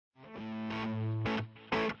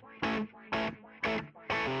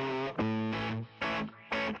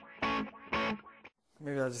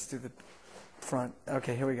Maybe I'll just do the front.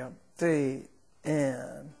 Okay, here we go. 3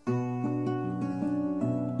 and...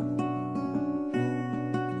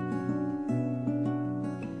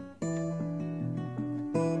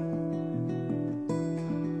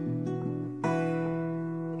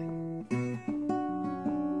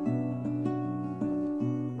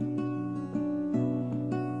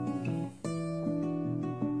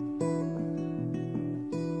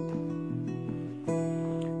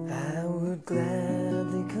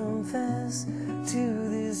 gladly confess to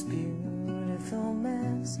this beautiful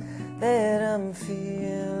mess that I'm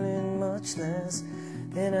feeling much less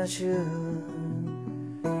than I should.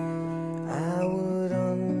 I would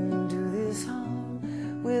undo this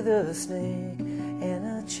harm with a snake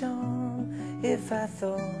and a charm if I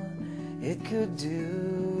thought it could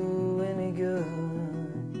do any good.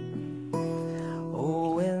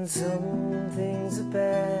 Oh, and some things are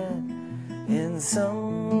bad and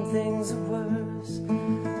some things are worse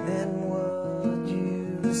than what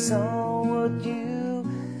you saw, what you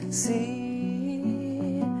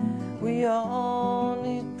see. We all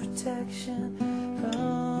need protection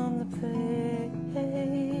from the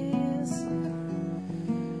place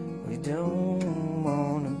we don't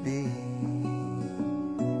want to be.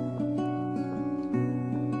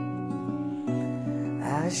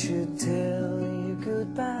 I should tell you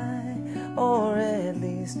goodbye, or at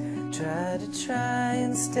least try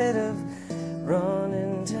instead of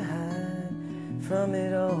running to hide from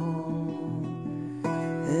it all.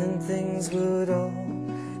 And things would all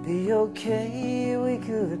be okay. We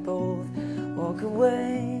could both walk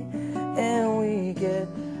away and we get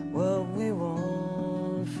what we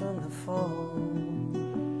want from the fall.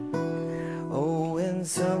 Oh, and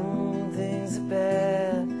some things are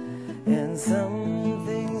bad and some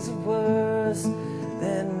things are worse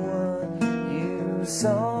than what you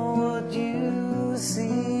saw, what you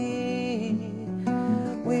see.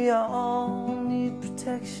 We all need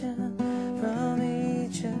protection from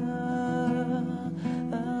each other.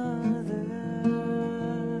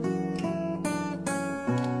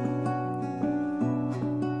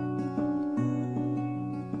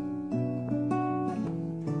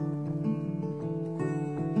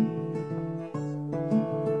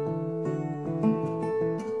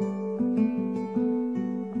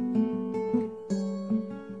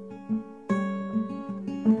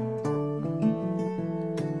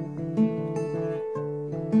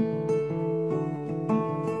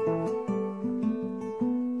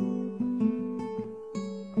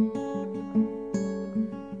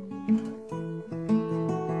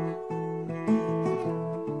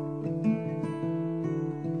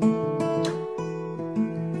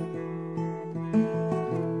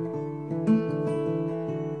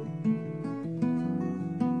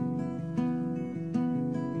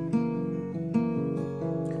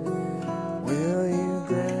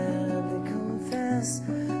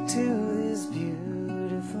 To this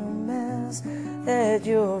beautiful mess that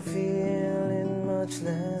you're feeling much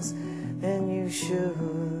less than you should?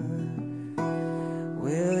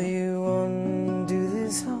 Will you undo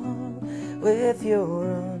this harm with your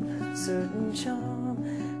uncertain charm?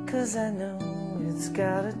 'Cause I know it's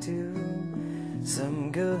gotta do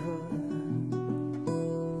some good.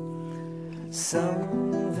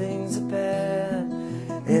 Some things are bad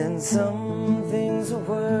and some things are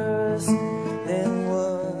worse than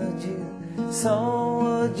what you saw,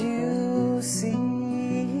 what you see.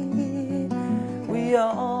 We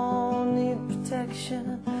all need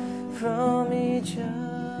protection from each other.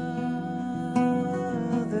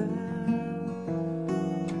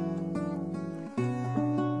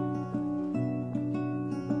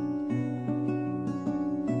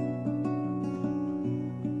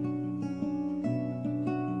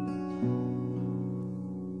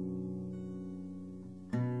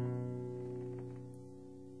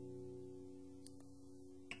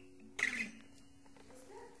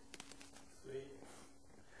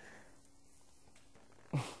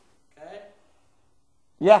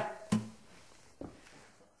 Yeah.